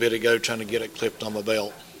bit ago trying to get it clipped on my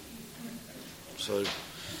belt. So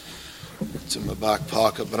it's in my back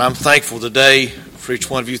pocket. But I'm thankful today for each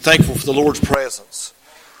one of you. Thankful for the Lord's presence.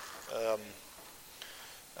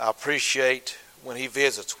 I appreciate when He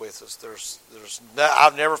visits with us.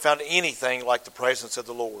 I've never found anything like the presence of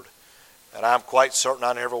the Lord. And I'm quite certain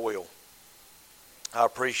I never will. I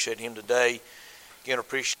appreciate Him today. Again,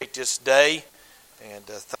 appreciate this day. And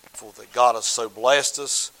thankful that God has so blessed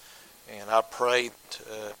us. And I pray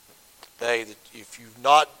today that if you've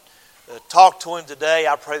not talked to Him today,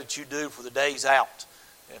 I pray that you do for the day's out.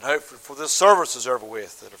 And hopefully for this service is over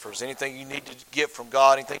with. That if there's anything you need to get from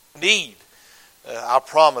God, anything you need, I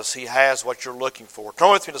promise He has what you're looking for.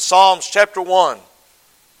 Turn with me to Psalms chapter 1.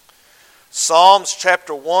 Psalms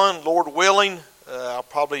chapter 1, Lord willing. I'll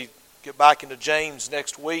probably get back into James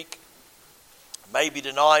next week. Maybe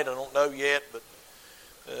tonight, I don't know yet,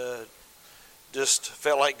 but just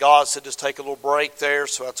felt like God said just take a little break there,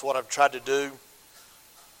 so that's what I've tried to do.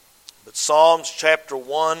 But Psalms chapter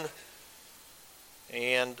 1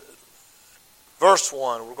 and verse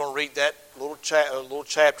 1, we're going to read that little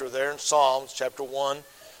chapter there in Psalms chapter 1,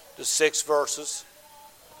 just 6 verses.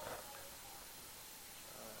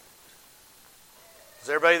 Is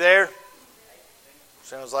everybody there?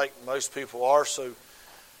 Sounds like most people are. So the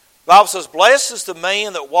Bible says, "Blessed is the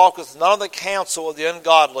man that walketh not in the counsel of the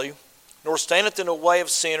ungodly, nor standeth in the way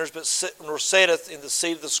of sinners, nor sitteth in the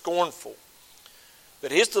seat of the scornful.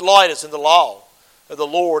 But his delight is in the law of the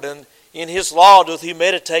Lord, and in his law doth he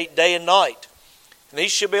meditate day and night. And he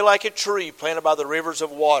shall be like a tree planted by the rivers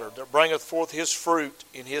of water, that bringeth forth his fruit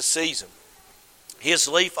in his season. His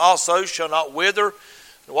leaf also shall not wither,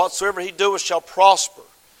 and whatsoever he doeth shall prosper.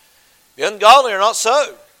 The ungodly are not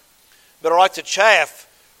so, but are like the chaff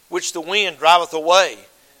which the wind driveth away.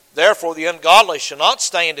 Therefore the ungodly shall not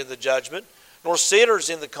stand in the judgment, nor sinners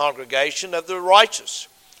in the congregation of the righteous.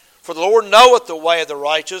 For the Lord knoweth the way of the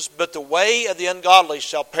righteous, but the way of the ungodly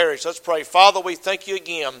shall perish." Let's pray. Father, we thank you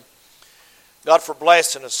again, God, for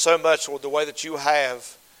blessing us so much, Lord, the way that you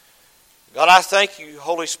have. God, I thank you,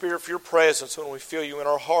 Holy Spirit, for your presence when we feel you in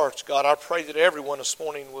our hearts. God, I pray that everyone this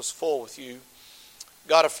morning was full with you.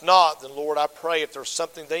 God, if not, then Lord, I pray if there's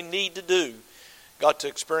something they need to do, God, to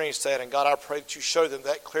experience that. And God, I pray that you show them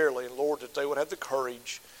that clearly. And Lord, that they would have the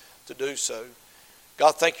courage to do so.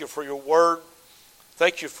 God, thank you for your word.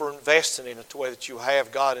 Thank you for investing in it the way that you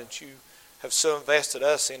have, God, and you have so invested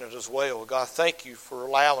us in it as well. God, thank you for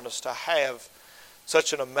allowing us to have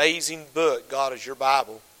such an amazing book, God, as your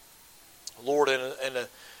Bible. Lord, and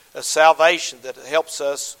a salvation that helps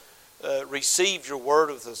us receive your word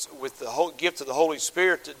with the whole gift of the Holy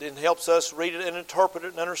Spirit that then helps us read it and interpret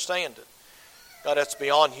it and understand it. God, that's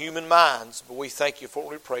beyond human minds, but we thank you for it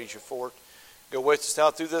and we praise you for it. Go with us now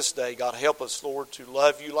through this day. God, help us, Lord, to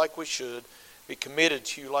love you like we should, be committed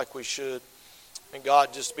to you like we should, and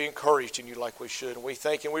God, just be encouraged in you like we should. And we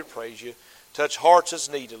thank you and we praise you. Touch hearts as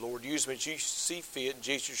needed, Lord. Use me as you see fit. In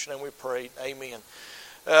Jesus' name we pray. Amen.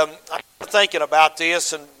 I'm thinking about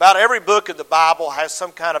this, and about every book of the Bible has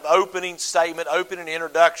some kind of opening statement, opening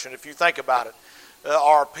introduction, if you think about it.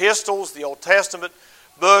 Our epistles, the Old Testament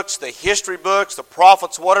books, the history books, the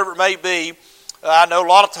prophets, whatever it may be. I know a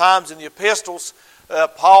lot of times in the epistles,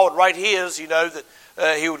 Paul would write his, that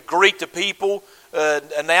he would greet the people,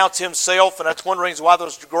 announce himself, and that's one reason why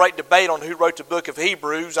there's a great debate on who wrote the book of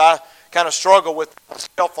Hebrews. I kind of struggle with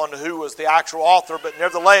myself on who was the actual author, but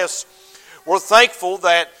nevertheless, we're thankful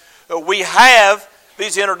that we have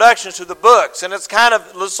these introductions to the books. And it's kind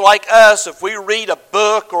of looks like us, if we read a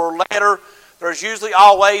book or letter, there's usually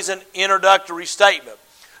always an introductory statement.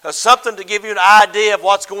 Something to give you an idea of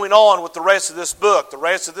what's going on with the rest of this book, the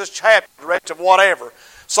rest of this chapter, the rest of whatever.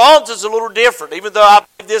 Psalms is a little different, even though I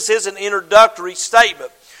believe this is an introductory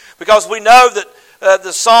statement. Because we know that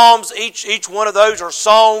the Psalms, each one of those are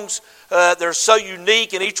songs. They're so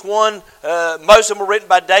unique, and each one, most of them were written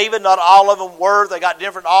by David. Not all of them were. They got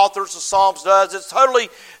different authors. The Psalms does. It's totally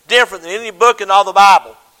different than any book in all the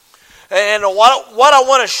Bible. And what I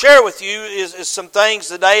want to share with you is some things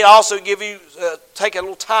today. I also give you take a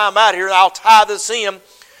little time out here, and I'll tie this in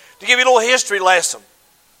to give you a little history lesson.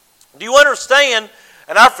 Do you understand?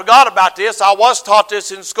 And I forgot about this. I was taught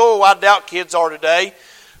this in school. I doubt kids are today.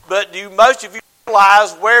 But do most of you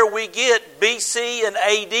realize where we get BC and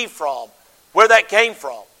AD from? Where that came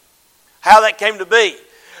from? How that came to be?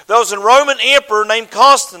 There was a Roman emperor named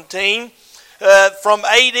Constantine from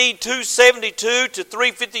AD 272 to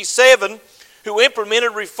 357 who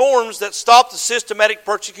implemented reforms that stopped the systematic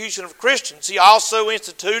persecution of Christians. He also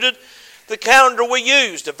instituted the calendar we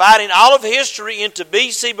use, dividing all of history into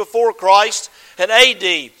BC before Christ and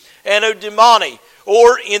AD, Anno Domini,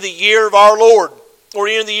 or in the year of our Lord. or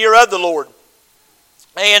in the year of the Lord.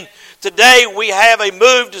 And today we have a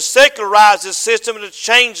move to secularize this system and to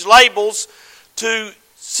change labels to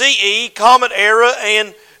CE, Common Era,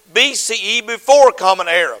 and BCE, Before Common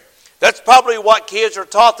Era. That's probably what kids are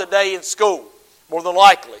taught today in school, more than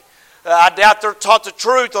likely. I doubt they're taught the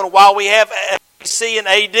truth on why we have AC and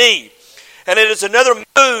AD. And it is another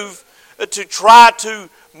move to try to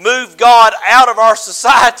move God out of our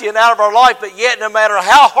society and out of our life, but yet no matter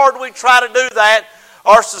how hard we try to do that,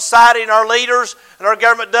 our society and our leaders and our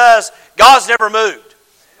government does, God's never moved.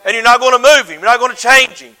 And you're not going to move Him. You're not going to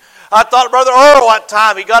change Him. I thought Brother Earl one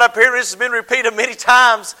time, he got up here, this has been repeated many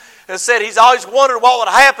times, and said he's always wondered what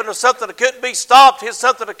would happen if something that couldn't be stopped is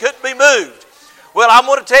something that couldn't be moved. Well, I'm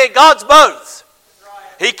going to tell you, God's both.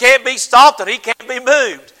 He can't be stopped and He can't be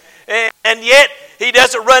moved. And yet, He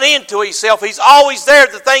doesn't run into Himself. He's always there.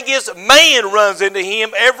 The thing is, man runs into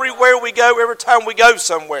Him everywhere we go, every time we go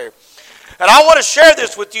somewhere. And I want to share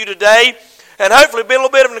this with you today and hopefully be a little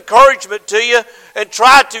bit of an encouragement to you and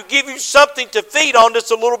try to give you something to feed on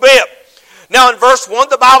just a little bit. Now in verse 1,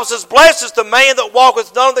 the Bible says, "Blessed is the man that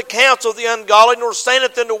walketh not in the counsel of the ungodly, nor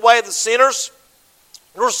standeth in the way of the sinners,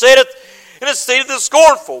 nor sitteth in the seat of the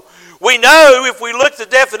scornful." We know, if we look at the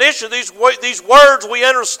definition of these words, we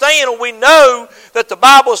understand and we know that the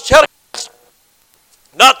Bible is telling us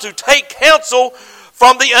not to take counsel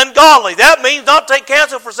from the ungodly. That means not take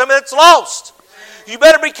counsel from somebody that's lost. You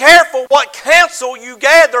better be careful what counsel you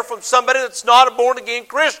gather from somebody that's not a born-again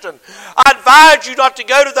Christian. I advise you not to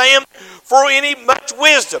go to them for any much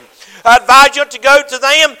wisdom. I advise you not to go to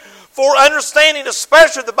them for understanding,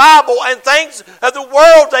 especially the Bible and things of the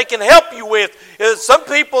world they can help you with. Some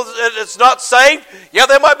people that's not saved, yeah,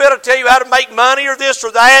 they might be able to tell you how to make money or this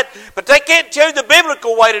or that, but they can't tell you the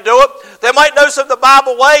biblical way to do it. They might know some of the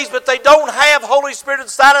Bible ways, but they don't have Holy Spirit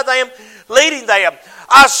inside of them leading them.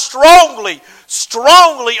 I strongly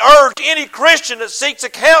urge any Christian that seeks a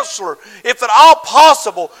counselor, if at all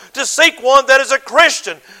possible, to seek one that is a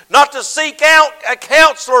Christian, not to seek out a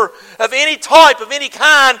counselor of any type, of any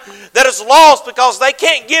kind, that is lost, because they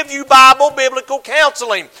can't give you biblical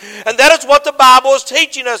counseling. And that is what the Bible is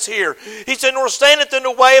teaching us here. He said, "Nor standeth in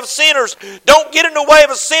the way of sinners." Don't get in the way of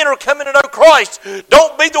a sinner coming to know Christ.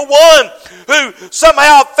 Don't be the one who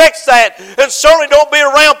somehow affects that. And certainly don't be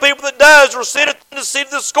around people that does, or sitteth in the seat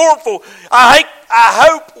of the scornful. I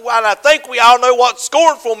hope, and I think we all know what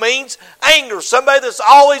scornful means. Anger. Somebody that's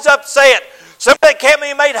always upset. Somebody that can't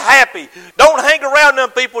be made happy. Don't hang around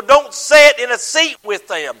them people. Don't sit in a seat with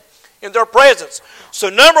them in their presence. So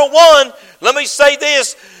number one, let me say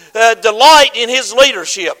this, delight in His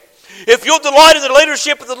leadership. If you'll delight in the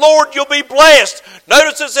leadership of the Lord, you'll be blessed.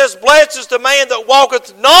 Notice it says, "Blessed is the man that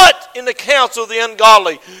walketh not in the counsel of the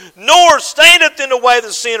ungodly, nor standeth in the way of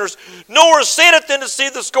the sinners, nor sitteth in the seat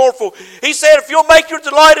of the scornful." He said, if you'll make your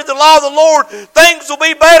delight in the law of the Lord, things will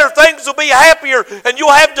be better, things will be happier, and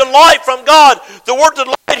you'll have delight from God. The word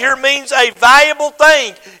delight here means a valuable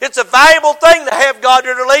thing. It's a valuable thing to have God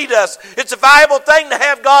there to lead us. It's a valuable thing to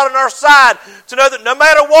have God on our side, to know that no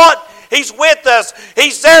matter what, He's with us.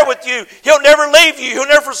 He's there with you. He'll never leave you. He'll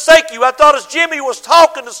never forsake you. I thought as Jimmy was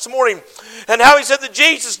talking this morning, and how he said that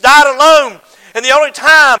Jesus died alone, and the only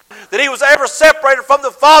time that He was ever separated from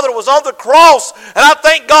the Father was on the cross. And I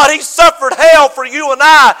thank God He suffered hell for you and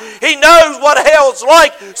I. He knows what hell is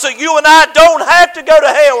like, so you and I don't have to go to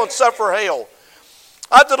hell and suffer hell.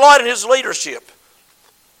 I delight in His leadership.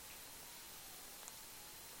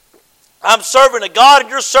 I'm serving a God, and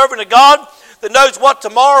you're serving a God that knows what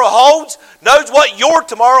tomorrow holds, knows what your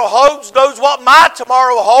tomorrow holds, knows what my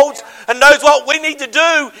tomorrow holds, and knows what we need to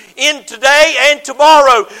do in today and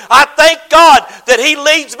tomorrow. I thank God that He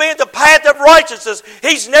leads me in the path of righteousness.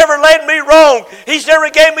 He's never led me wrong. He's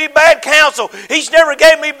never gave me bad counsel. He's never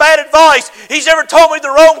gave me bad advice. He's never told me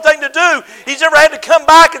the wrong thing to do. He's never had to come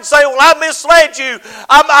back and say, "Well, I misled you.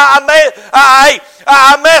 I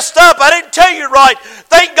messed up. I didn't tell you right."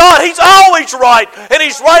 Thank God He's always right, and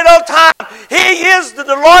He's right on time. He is the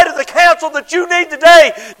delight of the counsel that you need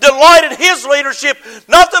today. Delight in His leadership,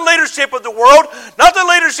 not the leadership of the world, not the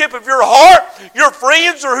leadership of your heart, your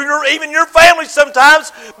friends, or even your family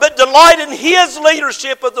sometimes, but delight in His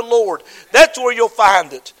leadership of the Lord. That's where you'll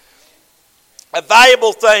find it. A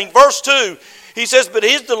valuable thing. Verse 2, he says, "But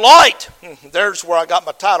his delight," there's where I got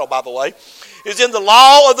my title, by the way, "is in the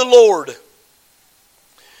law of the Lord.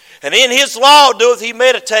 And in His law doeth he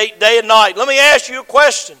meditate day and night." Let me ask you a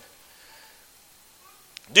question.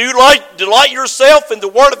 Do you delight yourself in the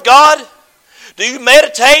Word of God? Do you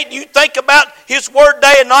meditate? Do you think about His Word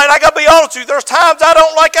day and night? I got to be honest with you, there's times I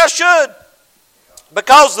don't like I should.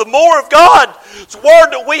 Because the more of God's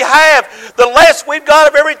Word that we have, the less we've got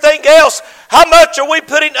of everything else. How much are we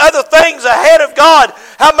putting other things ahead of God?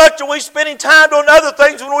 How much are we spending time doing other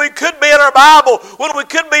things when we could be in our Bible, when we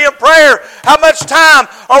could be in prayer? How much time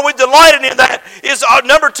are we delighting in that? Is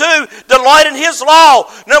number 2, delight in His law.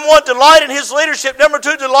 Number 1, delight in His leadership. Number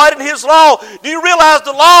 2, delight in His law. Do you realize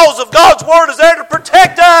the laws of God's Word is there to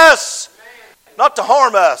protect us, not to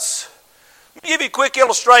harm us? Let me give you a quick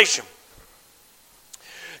illustration.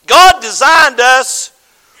 God designed us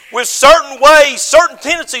with certain ways, certain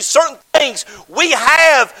tendencies, certain things. We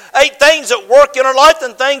have 8 things that work in our life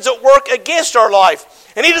and things that work against our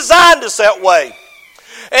life. And He designed us that way.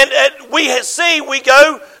 And we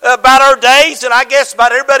go about our days, and I guess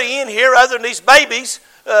about everybody in here other than these babies.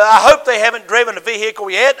 I hope they haven't driven a vehicle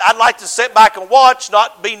yet. I'd like to sit back and watch,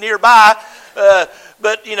 not be nearby. But,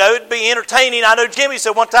 it'd be entertaining. I know Jimmy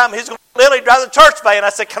said one time he's going to literally drive the church van. I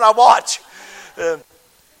said, can I watch?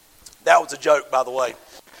 That was a joke, by the way.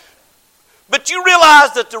 But you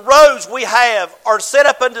realize that the roads we have are set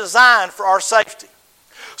up and designed for our safety.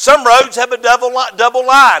 Some roads have a double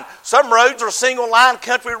line. Some roads are single line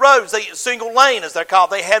country roads. Single lane, as they're called.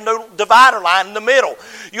 They have no divider line in the middle.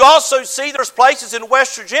 You also see there's places in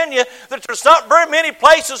West Virginia that there's not very many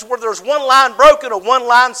places where there's one line broken or one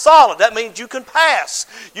line solid. That means you can pass.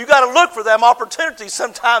 You got to look for them opportunities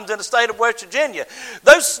sometimes in the state of West Virginia.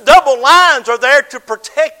 Those double lines are there to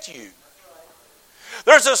protect you.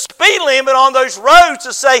 There's a speed limit on those roads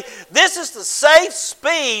to say this is the safe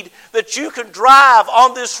speed that you can drive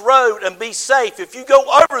on this road and be safe. If you go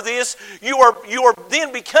over this, you are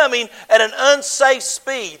then becoming at an unsafe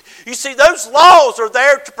speed. You see, those laws are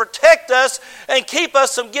there to protect us and keep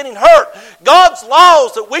us from getting hurt. God's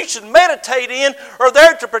laws that we should meditate in are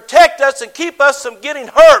there to protect us and keep us from getting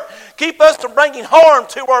hurt. Keep us from bringing harm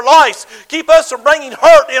to our lives. Keep us from bringing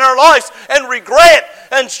hurt in our lives and regret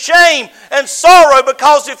and shame and sorrow,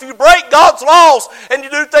 because if you break God's laws and you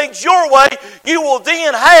do things your way, you will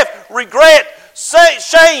then have regret,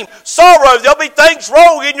 shame, sorrow. There'll be things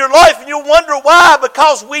wrong in your life and you'll wonder why,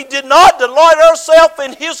 because we did not delight ourselves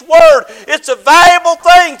in His Word. It's a valuable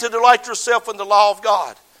thing to delight yourself in the law of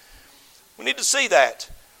God. We need to see that.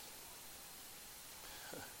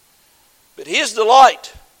 But His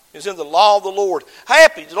delight is in the law of the Lord.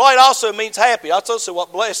 Happy. Delight also means happy. That's also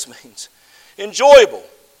what blessed means. Enjoyable.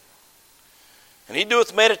 And He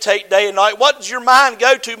doeth meditate day and night. What does your mind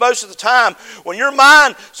go to most of the time? When your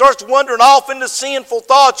mind starts wandering off into sinful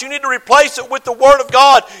thoughts, you need to replace it with the Word of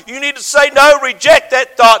God. You need to say no, reject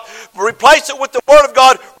that thought. Replace it with the Word of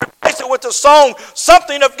God. Replace it with a song,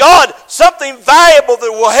 something of God, something valuable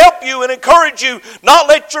that will help you and encourage you. Not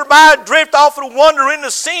let your mind drift off and wander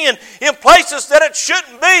into sin in places that it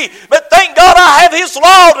shouldn't be. But thank God I have His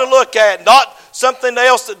law to look at, not something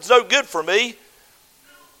else that's no good for me.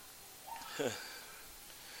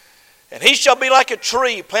 And he shall be like a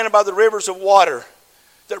tree planted by the rivers of water,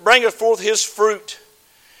 that bringeth forth his fruit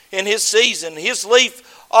in his season. His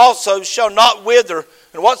leaf also shall not wither,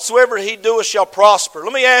 and whatsoever he doeth shall prosper.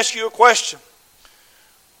 Let me ask you a question.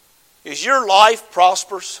 Is your life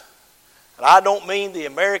prosperous? And I don't mean the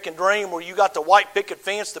American dream where you got the white picket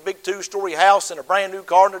fence, the big 2-story house, and a brand new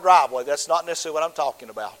car in the driveway. That's not necessarily what I'm talking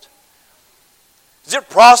about. Is it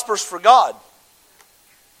prosperous for God?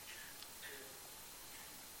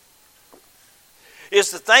 Is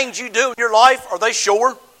the things you do in your life, are they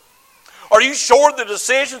sure? Are you sure the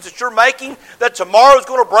decisions that you're making that tomorrow is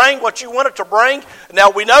going to bring what you want it to bring? Now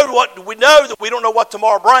we know that we don't know what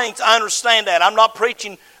tomorrow brings. I understand that. I'm not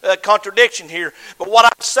preaching contradiction here. But what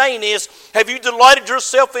I'm saying is, have you delighted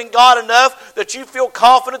yourself in God enough that you feel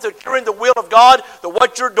confident that you're in the will of God, that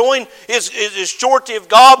what you're doing is surety of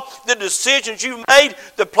God, the decisions you've made,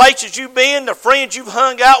 the places you've been, the friends you've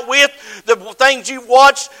hung out with, the things you've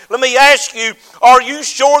watched? Let me ask you, are you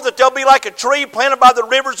sure that they'll be like a tree planted by the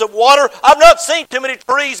rivers of water? I've not seen too many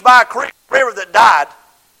trees by a creek river that died.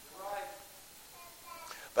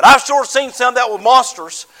 But I've sure seen some that were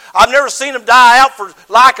monsters. I've never seen them die out for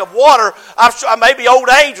lack of water. Maybe old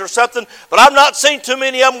age or something, but I've not seen too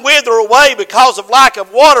many of them wither away because of lack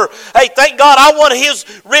of water. Hey, thank God I want His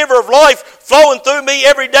river of life flowing through me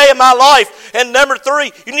every day of my life. And number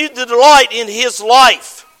 3, you need to delight in His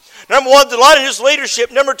life. Number 1, delight in His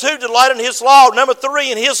leadership. Number 2, delight in His law. Number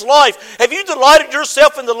 3, in His life. Have you delighted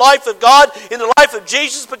yourself in the life of God, in the life of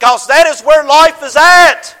Jesus? Because that is where life is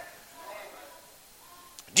at.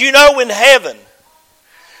 Do you know in heaven,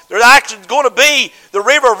 There's actually going to be, the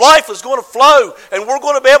river of life is going to flow, and we're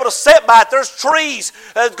going to be able to sit by it. There's trees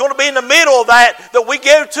that's going to be in the middle of that we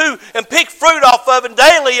go to and pick fruit off of, and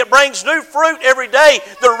daily it brings new fruit every day.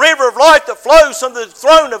 The river of life that flows from the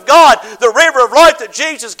throne of God, the river of life that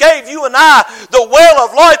Jesus gave you and I, the well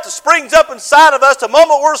of life that springs up inside of us the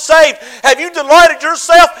moment we're saved. Have you delighted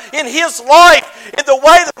yourself in His life, in the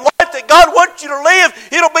way the life that God wants you to live?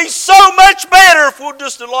 It'll be so much better if we'll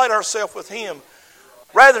just delight ourselves with Him,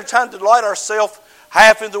 rather than trying to delight ourselves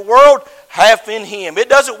half in the world, half in Him. It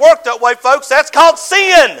doesn't work that way, folks. That's called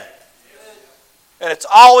sin. And it's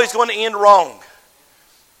always going to end wrong.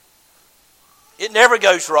 It never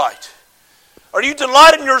goes right. Are you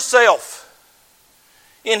delighting yourself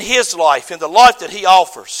in His life, in the life that He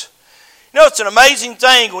offers? You know, it's an amazing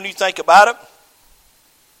thing when you think about it.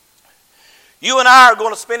 You and I are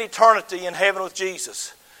going to spend eternity in heaven with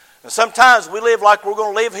Jesus. And sometimes we live like we're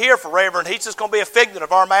going to live here forever, and He's just going to be a figment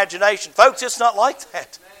of our imagination. Folks, it's not like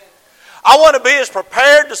that. I want to be as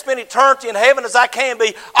prepared to spend eternity in heaven as I can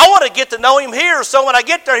be. I want to get to know Him here, so when I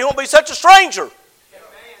get there, He won't be such a stranger.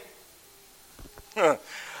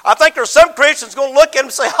 I think there's some Christians going to look at Him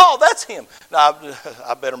and say, oh, that's Him. No,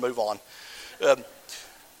 I better move on. Let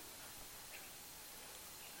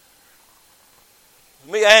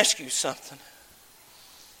me ask you something.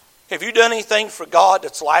 Have you done anything for God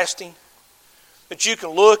that's lasting? That you can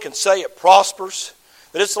look and say it prospers?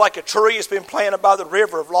 That it's like a tree that's been planted by the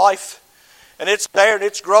river of life? And it's there and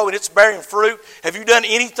it's growing, it's bearing fruit. Have you done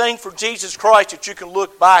anything for Jesus Christ that you can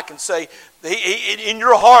look back and say, in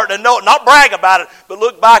your heart, and not brag about it, but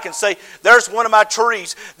look back and say, there's one of my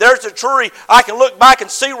trees. There's a tree. I can look back and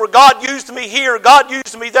see where God used me here, God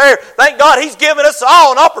used me there. Thank God He's given us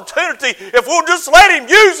all an opportunity. If we'll just let Him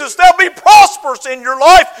use us, they'll be prosperous in your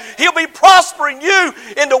life. He'll be prospering you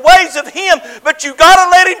in the ways of Him, but you've got to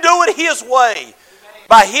let Him do it His way,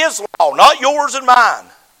 by His law, not yours and mine.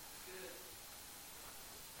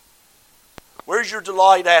 Where's your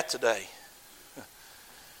delight at today?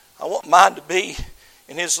 I want mine to be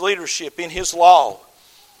in His leadership, in His law,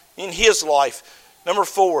 in His life. Number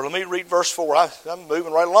 4, let me read verse 4. I'm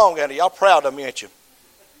moving right along, Andy. Y'all proud of me, ain't you?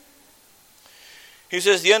 He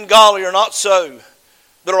says, the ungodly are not so,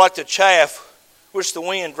 but are like the chaff which the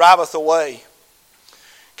wind driveth away. In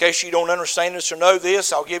case you don't understand this or know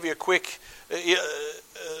this, I'll give you a quick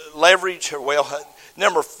leverage.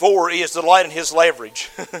 Number 4 is delight in His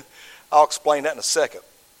leverage. I'll explain that in a second.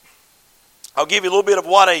 I'll give you a little bit of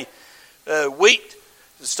what a wheat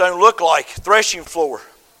stone looked like, threshing floor.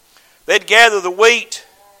 They'd gather the wheat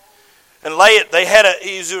and lay it. They had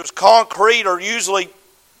it was concrete, or usually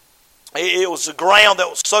it was the ground that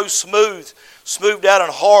was so smoothed out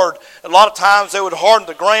and hard. A lot of times they would harden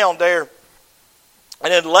the ground there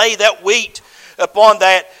and then lay that wheat upon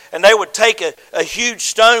that, and they would take a huge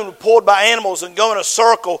stone pulled by animals and go in a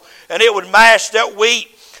circle, and it would mash that wheat,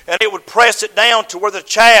 and it would press it down to where the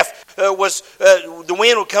chaff the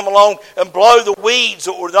wind would come along and blow the weeds,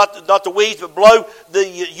 or not the weeds, but blow the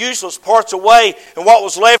useless parts away. And what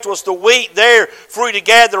was left was the wheat there for you to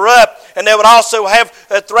gather up. And they would also have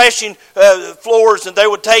threshing floors, and they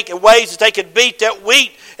would take ways that they could beat that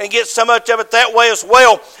wheat and get so much of it that way as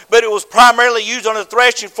well. But it was primarily used on a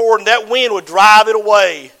threshing floor, and that wind would drive it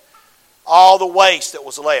away, all the waste that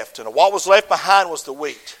was left. And what was left behind was the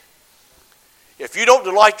wheat. If you don't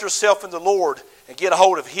delight yourself in the Lord and get a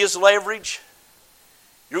hold of His leverage,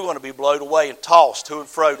 you're going to be blown away and tossed to and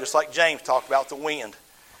fro, just like James talked about the wind.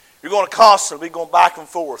 You're going to constantly be going back and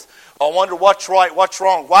forth. I wonder what's right, what's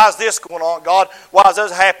wrong. Why is this going on, God? Why is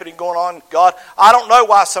this happening going on, God? I don't know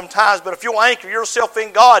why sometimes, but if you'll anchor yourself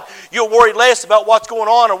in God, you'll worry less about what's going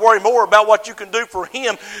on and worry more about what you can do for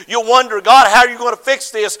Him. You'll wonder, God, how are you going to fix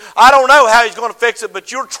this? I don't know how He's going to fix it,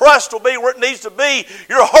 but your trust will be where it needs to be.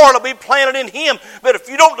 Your heart will be planted in Him. But if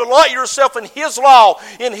you don't delight yourself in His law,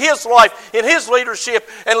 in His life, in His leadership,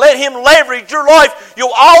 and let Him leverage your life, you'll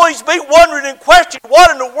always be wondering and questioning, what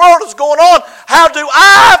in the world is going on? How do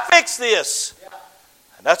I fix this?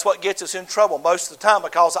 And that's what gets us in trouble most of the time,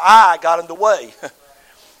 because I got in the way.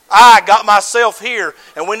 I got myself here,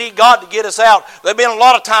 and we need God to get us out. There have been a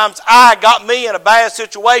lot of times I got me in a bad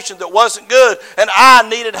situation that wasn't good, and I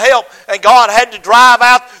needed help, and God had to drive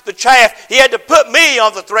out the chaff. He had to put me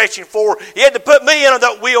on the threshing floor. He had to put me in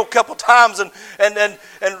that wheel a couple times and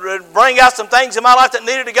bring out some things in my life that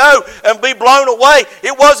needed to go and be blown away.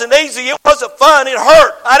 It wasn't easy. It wasn't fun. It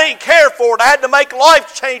hurt. I didn't care for it. I had to make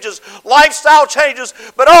life changes, lifestyle changes.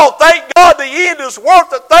 But oh, thank God the end is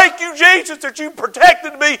worth it. Thank you, Jesus, that you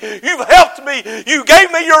protected me. You've helped me. You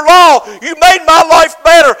gave me your law. You made my life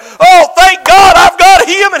better. Oh, thank God I've got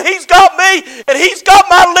Him and He's got me and He's got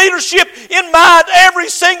my leadership in mind every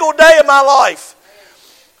single day of my life.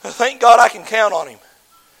 Thank God I can count on Him.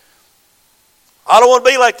 I don't want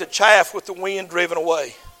to be like the chaff with the wind driven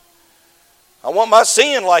away. I want my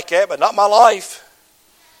sin like that, but not my life.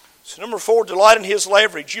 So number 4, delight in His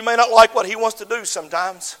leverage. You may not like what He wants to do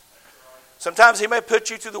sometimes. Sometimes He may put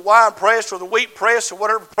you through the wine press or the wheat press or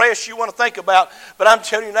whatever press you want to think about. But I'm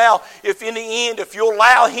telling you now, if in the end, if you'll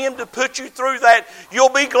allow Him to put you through that, you'll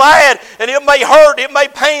be glad. And it may hurt, it may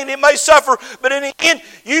pain, it may suffer. But in the end,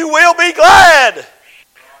 you will be glad.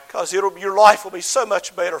 Because your life will be so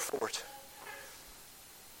much better for it.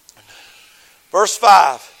 Verse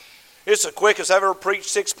 5. It's the quickest I've ever preached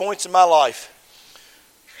 6 points in my life.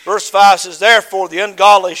 Verse 5 says, therefore the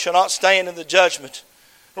ungodly shall not stand in the judgment,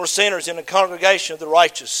 nor sinners in the congregation of the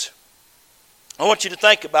righteous. I want you to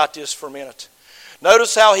think about this for a minute.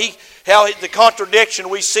 Notice how the contradiction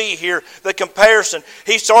we see here, the comparison.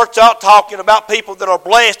 He starts out talking about people that are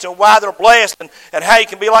blessed and why they're blessed and how you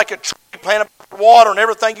can be like a tree planted by water and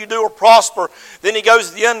everything you do will prosper. Then he goes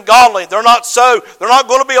to the ungodly. They're not so. They're not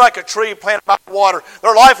going to be like a tree planted by water.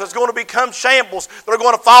 Their life is going to become shambles. They're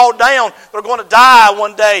going to fall down. They're going to die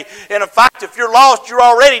one day. And in fact, if you're lost, you're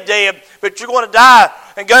already dead. But you're going to die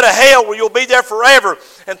and go to hell where you'll be there forever.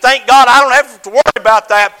 And thank God I don't have to worry about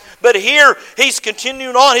that. But here he's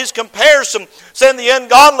continuing on his comparison, saying the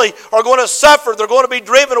ungodly are going to suffer. They're going to be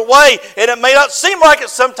driven away. And it may not seem like it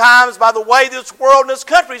sometimes by the way this world and this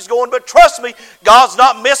country is going. But trust me, God's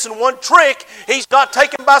not missing one trick. He's not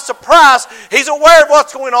taken by surprise. He's aware of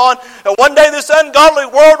what's going on. And one day this ungodly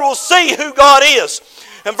world will see who God is.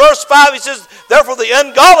 In verse 5 he says, therefore the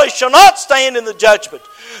ungodly shall not stand in the judgment,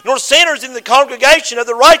 nor sinners in the congregation of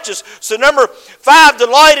the righteous. So number 5,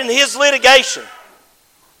 delight in His litigation.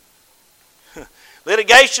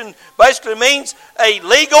 Litigation basically means a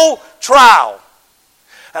legal trial.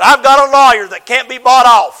 And I've got a lawyer that can't be bought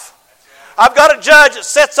off. I've got a judge that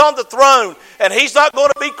sits on the throne, and he's not going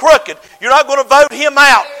to be crooked. You're not going to vote him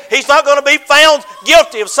out. He's not going to be found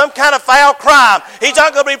guilty of some kind of foul crime. He's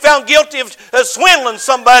not going to be found guilty of swindling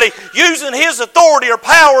somebody, using his authority or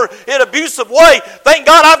power in an abusive way. Thank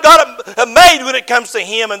God I've got a maid when it comes to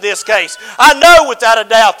him in this case. I know without a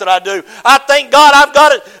doubt that I do. I thank God I've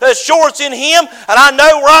got assurance in Him, and I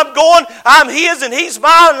know where I'm going. I'm His and He's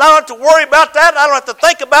mine, and I don't have to worry about that. I don't have to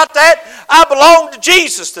think about that. I belong to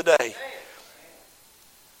Jesus today.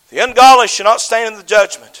 The ungodly shall not stand in the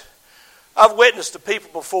judgment. I've witnessed to people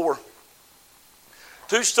before.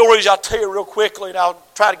 2 stories I'll tell you real quickly, and I'll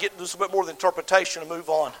try to get into a little bit more of the interpretation and move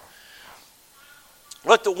on. I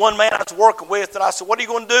looked at one man I was working with, and I said, what are you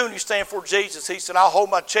going to do when you stand for Jesus? He said, I'll hold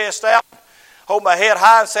my chest out, hold my head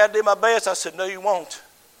high, and say I did my best. I said, no, you won't.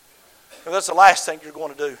 And that's the last thing you're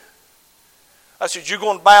going to do. I said, you're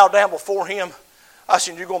going to bow down before Him. I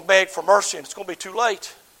said, you're going to beg for mercy, and it's going to be too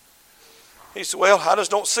late. He said, well, I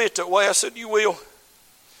just don't see it that way. I said, you will.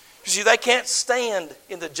 You see, they can't stand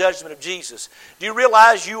in the judgment of Jesus. Do you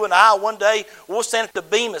realize you and I one day will stand at the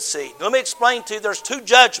Bema seat? Let me explain to you, there's 2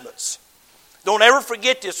 judgments. Don't ever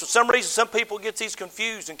forget this. For some reason, some people get these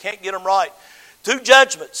confused and can't get them right. 2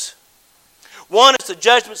 judgments. One is the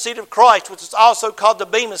judgment seat of Christ, which is also called the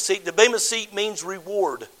Bema seat. The Bema seat means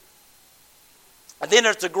reward. And then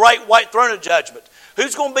there's the great white throne of judgment.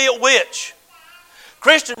 Who's going to be at which?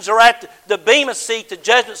 Christians are at the Bema seat, the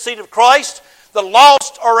judgment seat of Christ. The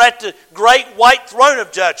lost are at the great white throne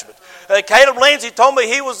of judgment. Caleb Lindsay told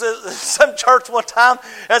me he was at some church one time,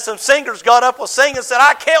 and some singers got up and singing and said,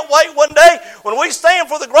 I can't wait one day when we stand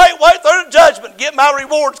for the great white throne of judgment and get my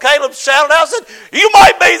rewards. Caleb shouted out and said, you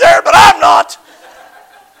might be there, but I'm not.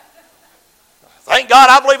 Thank God,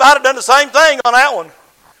 I believe I'd have done the same thing on that one.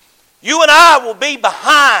 You and I will be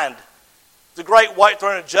behind the great white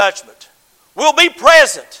throne of judgment. We'll be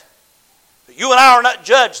present. But you and I are not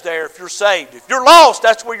judged there if you're saved. If you're lost,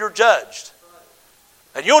 that's where you're judged.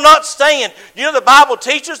 And you'll not stand. You know the Bible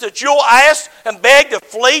teaches that you'll ask and beg to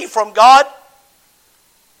flee from God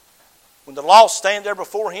when the lost stand there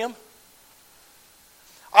before Him.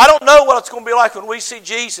 I don't know what it's going to be like when we see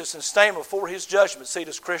Jesus and stand before His judgment seat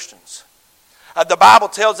as Christians. The Bible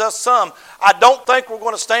tells us some. I don't think we're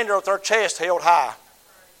going to stand there with our chest held high.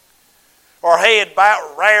 Or head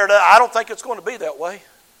reared up. I don't think it's going to be that way.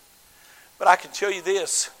 But I can tell you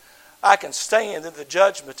this. I can stand in the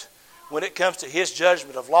judgment when it comes to His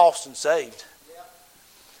judgment of lost and saved.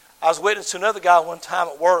 I was witnessing to another guy one time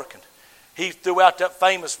at work, and he threw out that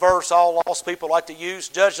famous verse all lost people like to use,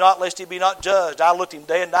 judge not lest ye be not judged. I looked him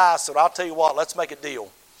dead in the eye and said, I'll tell you what, let's make a deal.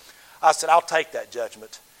 I said, I'll take that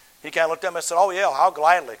judgment. He kind of looked at me and said, oh yeah, I'll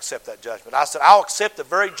gladly accept that judgment. I said, I'll accept the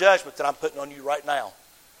very judgment that I'm putting on you right now.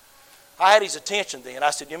 I had his attention then.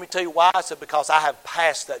 I said, let me tell you why. I said, because I have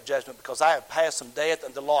passed that judgment, because I have passed from death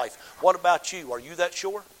unto life. What about you? Are you that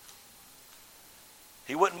sure?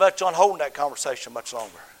 He wasn't much on holding that conversation much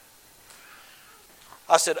longer.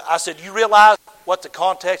 I said, you realize what the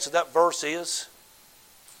context of that verse is?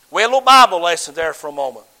 We had a little Bible lesson there for a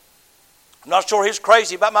moment. I'm not sure he's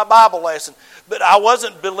crazy about my Bible lesson, but I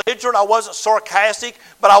wasn't belligerent, I wasn't sarcastic,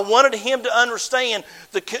 but I wanted him to understand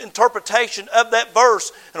the interpretation of that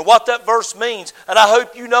verse and what that verse means. And I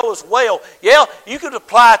hope you know as well. Yeah, you could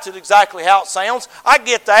apply it to exactly how it sounds. I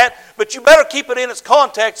get that, but you better keep it in its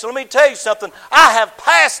context. So let me tell you something. I have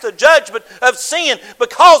passed the judgment of sin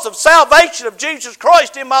because of salvation of Jesus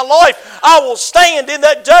Christ in my life. I will stand in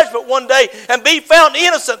that judgment one day and be found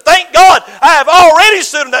innocent. Thank God I have already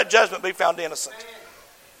stood in that judgment and be found innocent.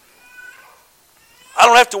 I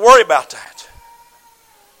don't have to worry about that.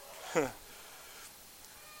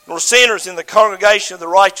 Nor sinners in the congregation of the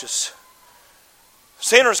righteous.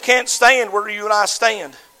 Sinners can't stand where you and I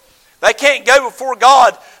stand. They can't go before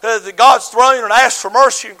God, God's throne, and ask for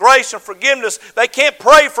mercy and grace and forgiveness. They can't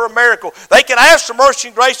pray for a miracle. They can ask for mercy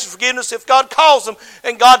and grace and forgiveness if God calls them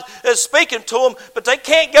and God is speaking to them, but they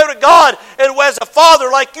can't go to God and as a father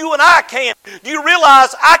like you and I can. Do you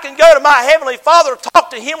realize I can go to my Heavenly Father, talk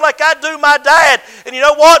to Him like I do my dad? And you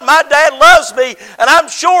know what? My dad loves me, and I'm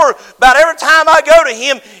sure about every time I go to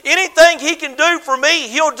Him, anything He can do for me,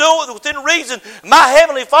 He'll do it within reason. My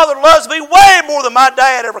Heavenly Father loves me way more than my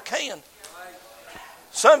dad ever can.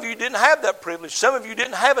 Some of you didn't have that privilege. Some of you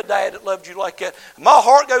didn't have a dad that loved you like that. My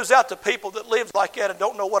heart goes out to people that live like that and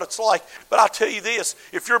don't know what it's like. But I'll tell you this,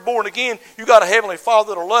 if you're born again, you got a Heavenly Father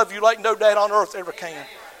that'll love you like no dad on earth ever can.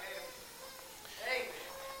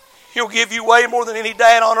 He'll give you way more than any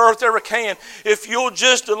dad on earth ever can. If you'll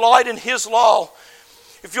just delight in His law,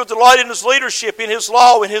 if you'll delight in His leadership, in His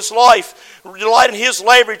law, in His life, delight in His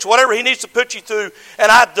leverage, whatever He needs to put you through,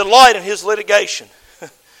 and I delight in His litigation.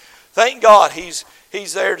 Thank God He's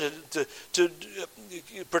there to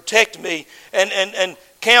protect me and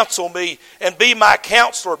counsel me and be my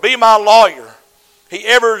counselor, be my lawyer. He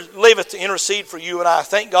ever liveth to intercede for you and I.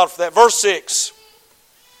 Thank God for that. Verse 6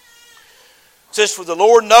 says, for the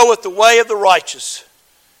Lord knoweth the way of the righteous,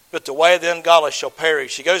 but the way of the ungodly shall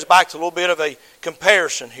perish. He goes back to a little bit of a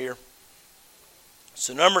comparison here.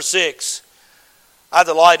 So number 6, I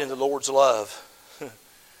delight in the Lord's love.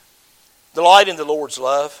 Delight in the Lord's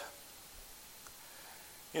love.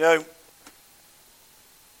 You know,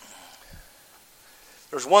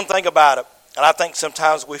 there's one thing about it, and I think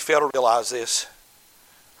sometimes we fail to realize this.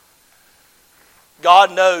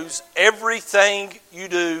 God knows everything you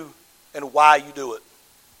do and why you do it.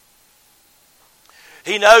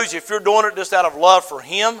 He knows if you're doing it just out of love for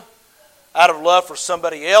Him, out of love for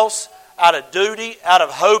somebody else, out of duty, out of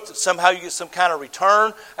hope that somehow you get some kind of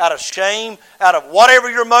return, out of shame, out of whatever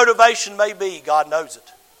your motivation may be, God knows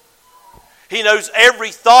it. He knows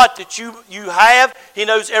every thought that you have. He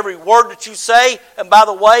knows every word that you say. And by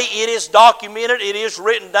the way, it is documented. It is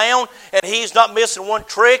written down. And He's not missing one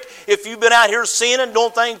trick. If you've been out here sinning,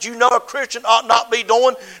 doing things you know a Christian ought not be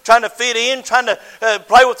doing, trying to fit in, trying to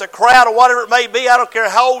play with the crowd or whatever it may be, I don't care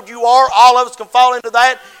how old you are, all of us can fall into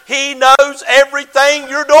that. He knows everything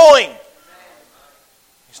you're doing.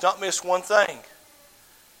 He's not missed one thing.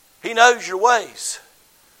 He knows your ways.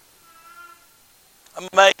 I'm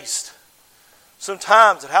amazed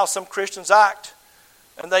sometimes at how some Christians act.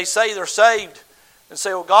 And they say they're saved and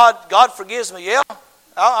say, well, God forgives me. Yeah,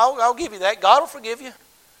 I'll give you that. God will forgive you.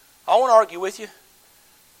 I won't argue with you.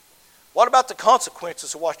 What about the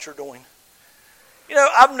consequences of what you're doing? You know,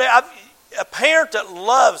 a parent that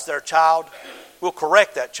loves their child will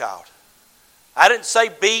correct that child. I didn't say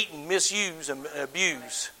beat and misuse and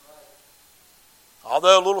abuse.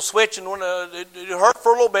 Although a little switching, it hurt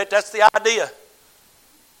for a little bit, that's the idea.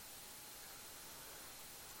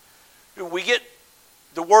 We get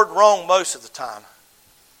the word wrong most of the time.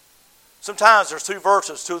 Sometimes there's 2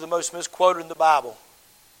 verses, 2 of the most misquoted in the Bible.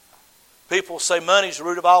 People say money's the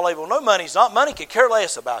root of all evil. No, money's not. Money can care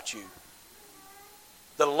less about you.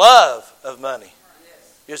 The love of money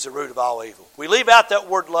is the root of all evil. We leave out that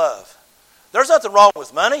word love. There's nothing wrong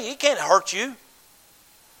with money. It can't hurt you.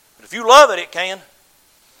 But if you love it, it can.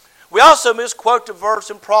 We also misquote the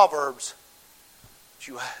verse in Proverbs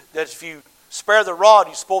that if you spare the rod,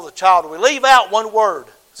 you spoil the child. We leave out one word.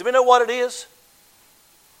 Does anybody know what it is?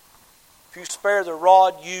 If you spare the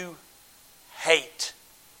rod, you hate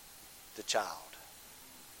the child,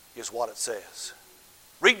 is what it says.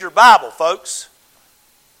 Read your Bible, folks.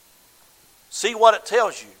 See what it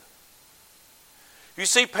tells you. You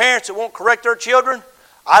see parents that won't correct their children,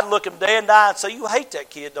 I'd look them dead in the eye and say, you hate that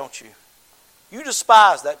kid, don't you? You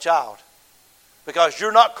despise that child. because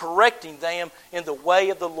you're not correcting them in the way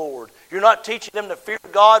of the Lord. You're not teaching them to fear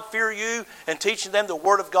God, fear you, and teaching them the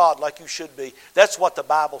Word of God like you should be. That's what the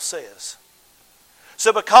Bible says.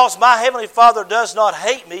 So because my Heavenly Father does not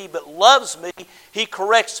hate me but loves me, He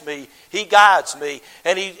corrects me, He guides me,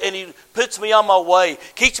 and He puts me on my way,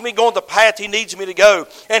 keeps me going the path He needs me to go.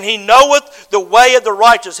 And He knoweth the way of the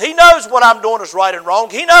righteous. He knows what I'm doing is right and wrong.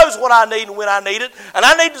 He knows what I need and when I need it. And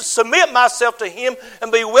I need to submit myself to Him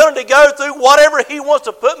and be willing to go through whatever He wants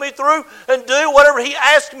to put me through and do whatever He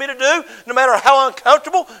asks me to do, no matter how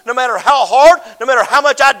uncomfortable, no matter how hard, no matter how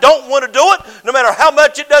much I don't want to do it, no matter how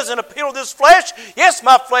much it doesn't appeal to this flesh. Yes,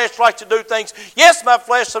 my flesh likes to do things. Yes, my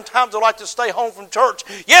flesh sometimes would like to stay home from church.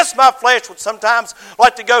 Yes, my flesh would sometimes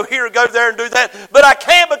like to go here, go there, and do that. But I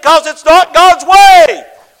can't because it's not God's way.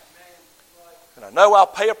 And I know I'll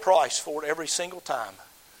pay a price for it every single time.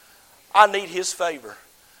 I need His favor.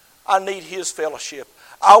 I need His fellowship.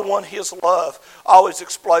 I want His love always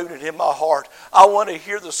exploding in my heart. I want to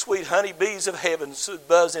hear the sweet honeybees of heaven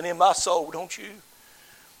buzzing in my soul, don't you?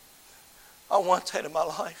 I want that in my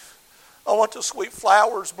life. I want the sweet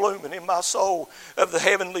flowers blooming in my soul of the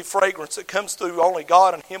heavenly fragrance that comes through only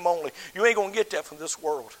God and Him only. You ain't going to get that from this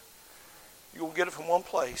world. You're going to get it from one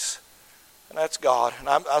place, and that's God. And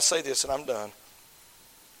I say this and I'm done.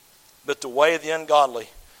 But the way of the ungodly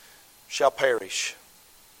shall perish.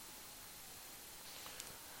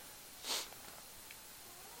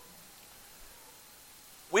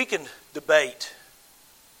 We can debate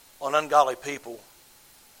on ungodly people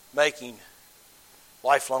making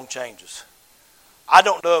lifelong changes. I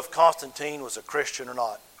don't know if Constantine was a Christian or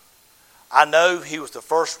not. I know he was the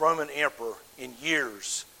first Roman emperor in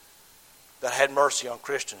years that had mercy on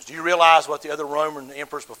Christians. Do you realize what the other Roman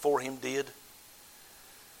emperors before him did?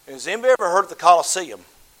 Has anybody ever heard of the Colosseum?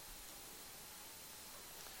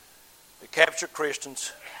 They captured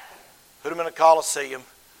Christians, put them in a Colosseum,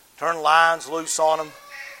 turned lions loose on them.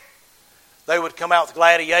 They would come out with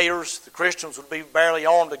gladiators. The Christians would be barely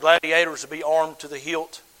armed. The gladiators would be armed to the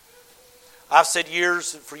hilt. I've said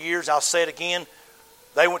for years, I'll say it again.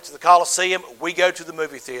 They went to the Colosseum. We go to the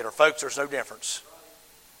movie theater. Folks, there's no difference.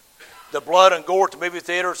 The blood and gore at the movie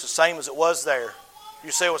theater is the same as it was there.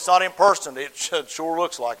 You say, well, it's not in person. It sure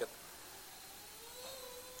looks like it.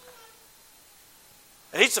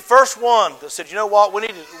 And he's the first one that said, you know what, we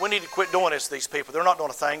need to quit doing this to these people. They're not doing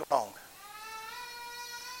a thing wrong.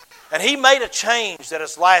 And he made a change that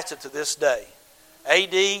has lasted to this day.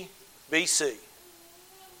 A.D. B.C.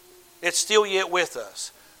 It's still yet with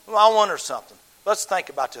us. Well, I wonder something. Let's think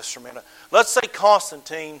about this for a minute. Let's say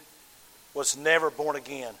Constantine was never born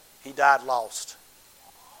again. He died lost.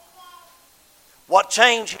 What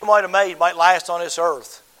change he might have made might last on this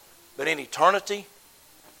earth. But in eternity,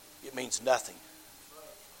 it means nothing.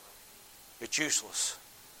 It's useless.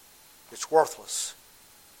 It's worthless.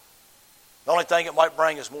 The only thing it might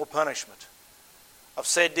bring is more punishment. I've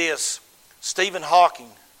said this. Stephen Hawking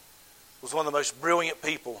was one of the most brilliant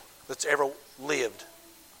people that's ever lived.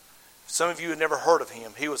 Some of you have never heard of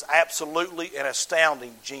him. He was absolutely an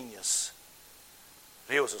astounding genius.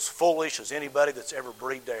 He was as foolish as anybody that's ever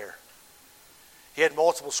breathed air. He had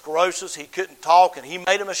multiple sclerosis. He couldn't talk, and he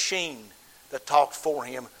made a machine that talked for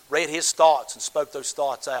him, read his thoughts, and spoke those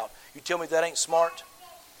thoughts out. You tell me that ain't smart?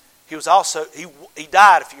 He was also, he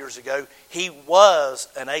died a few years ago. He was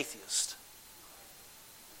an atheist.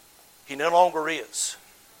 He no longer is.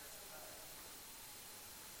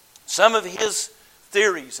 Some of his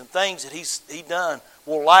theories and things that he done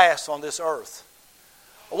will last on this earth.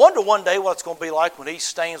 I wonder one day what it's going to be like when he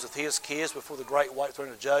stands with his kids before the great white throne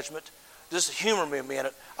of judgment. Just humor me a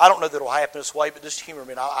minute. I don't know that it'll happen this way, but just humor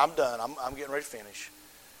me. I'm done. I'm getting ready to finish.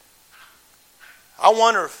 I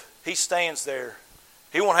wonder if he stands there.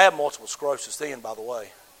 He won't have multiple sclerosis then, by the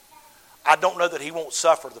way. I don't know that he won't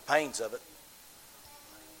suffer the pains of it.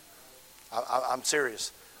 I'm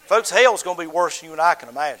serious. Folks, hell is going to be worse than you and I can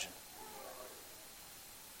imagine.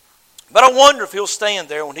 But I wonder if he'll stand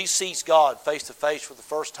there when he sees God face to face for the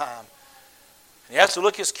first time. And he has to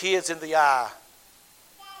look his kids in the eye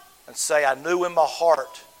and say, I knew in my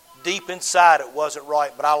heart, deep inside it wasn't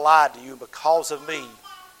right, but I lied to you. Because of me,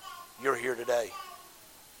 you're here today.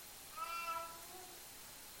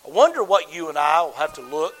 I wonder what you and I will have to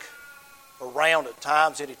look around at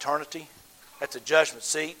times in eternity at the judgment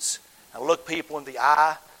seats and look people in the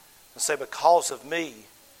eye and say, because of me,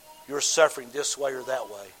 you're suffering this way or that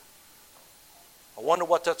way. I wonder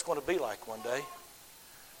what that's going to be like one day,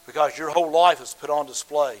 because your whole life is put on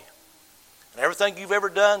display. And everything you've ever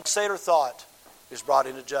done, said, or thought is brought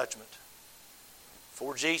into judgment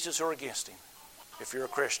for Jesus or against Him, if you're a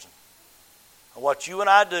Christian. And what you and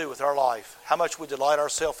I do with our life, how much we delight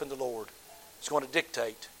ourselves in the Lord, is going to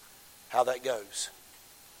dictate how that goes.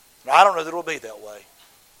 Now, I don't know that it will be that way,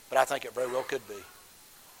 but I think it very well could be.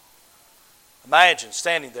 Imagine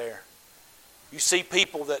standing there. You see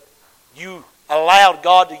people that you allowed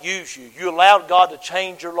God to use you. You allowed God to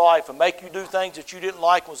change your life and make you do things that you didn't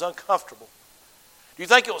like and was uncomfortable. Do you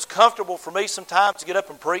think it was comfortable for me sometimes to get up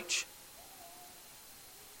and preach?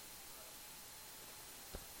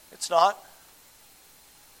 It's not.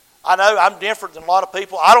 I know I'm different than a lot of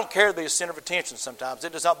people. I don't care to be a center of attention sometimes.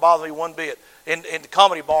 It does not bother me one bit. In the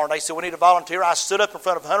Comedy Barn, they said, we need a volunteer. I stood up in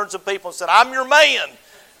front of hundreds of people and said, I'm your man.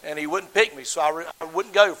 And he wouldn't pick me, so I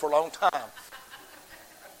wouldn't go for a long time.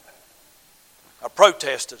 I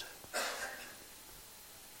protested.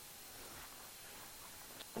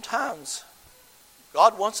 Sometimes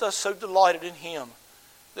God wants us so delighted in Him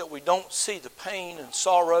that we don't see the pain and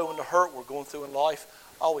sorrow and the hurt we're going through in life.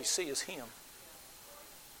 All we see is Him.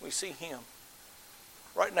 We see Him.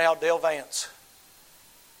 Right now, Dale Vance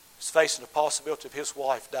is facing the possibility of his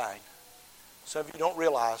wife dying. Some of you don't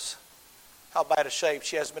realize how bad a shape.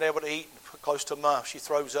 She hasn't been able to eat in close to a month. She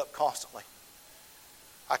throws up constantly.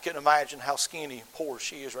 I couldn't imagine how skinny and poor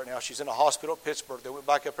she is right now. She's in a hospital at Pittsburgh. They went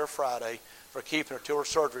back up there Friday for keeping her till her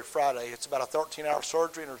surgery Friday. It's about a 13-hour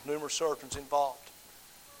surgery, and there's numerous surgeons involved.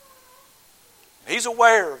 He's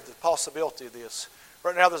aware of the possibility of this.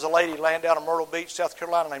 Right now there's a lady laying down in Myrtle Beach, South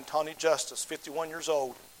Carolina, named Tanya Justice, 51 years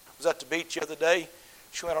old. Was at the beach the other day.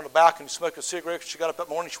 She went on the balcony and smoked a cigarette. She got up that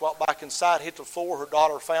morning, she walked back inside, hit the floor. Her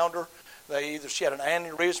daughter found her. She had an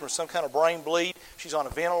aneurysm or some kind of brain bleed. She's on a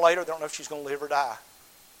ventilator. They don't know if she's going to live or die.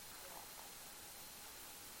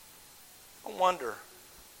 I wonder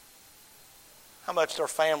how much their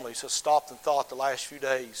families have stopped and thought the last few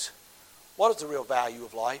days. What is the real value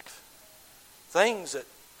of life? Things that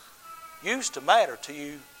used to matter to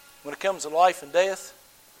you when it comes to life and death,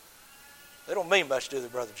 they don't mean much, do they,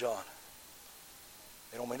 Brother John?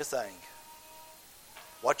 They don't mean a thing.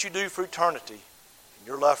 What you do for eternity and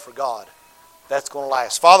your love for God, that's going to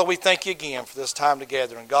last. Father, we thank you again for this time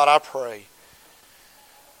together. And God, I pray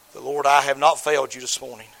that, Lord, I have not failed you this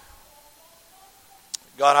morning.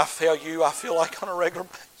 God, I fail you, I feel like, on a regular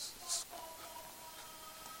basis.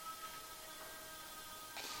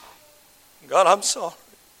 God, I'm sorry.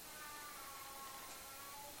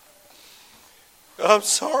 God, I'm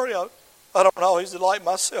sorry. I don't always delight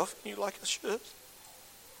myself in you like I should.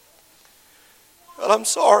 God, I'm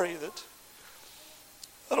sorry that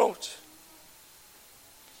I don't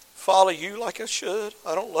follow you like I should.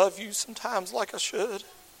 I don't love you sometimes like I should.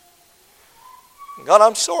 And God,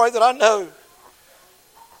 I'm sorry that I know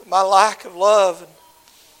that my lack of love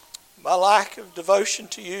and my lack of devotion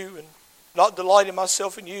to you and not delighting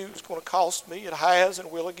myself in you is going to cost me. It has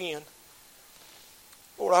and will again.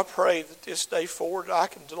 Lord, I pray that this day forward I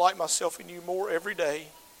can delight myself in you more every day,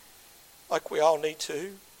 like we all need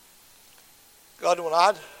to. God, when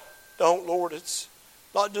I don't, Lord, it's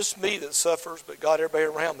not just me that suffers, but God, everybody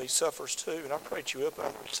around me suffers too. And I pray that you help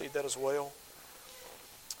others see that as well.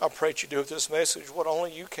 I pray that you do with this message what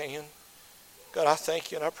only you can. God, I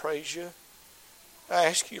thank you and I praise you. I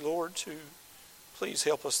ask you, Lord, to please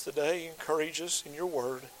help us today, encourage us in your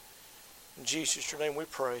word. In Jesus, your name we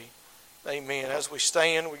pray. Amen. As we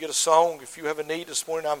stand, we get a song. If you have a need this morning, I'm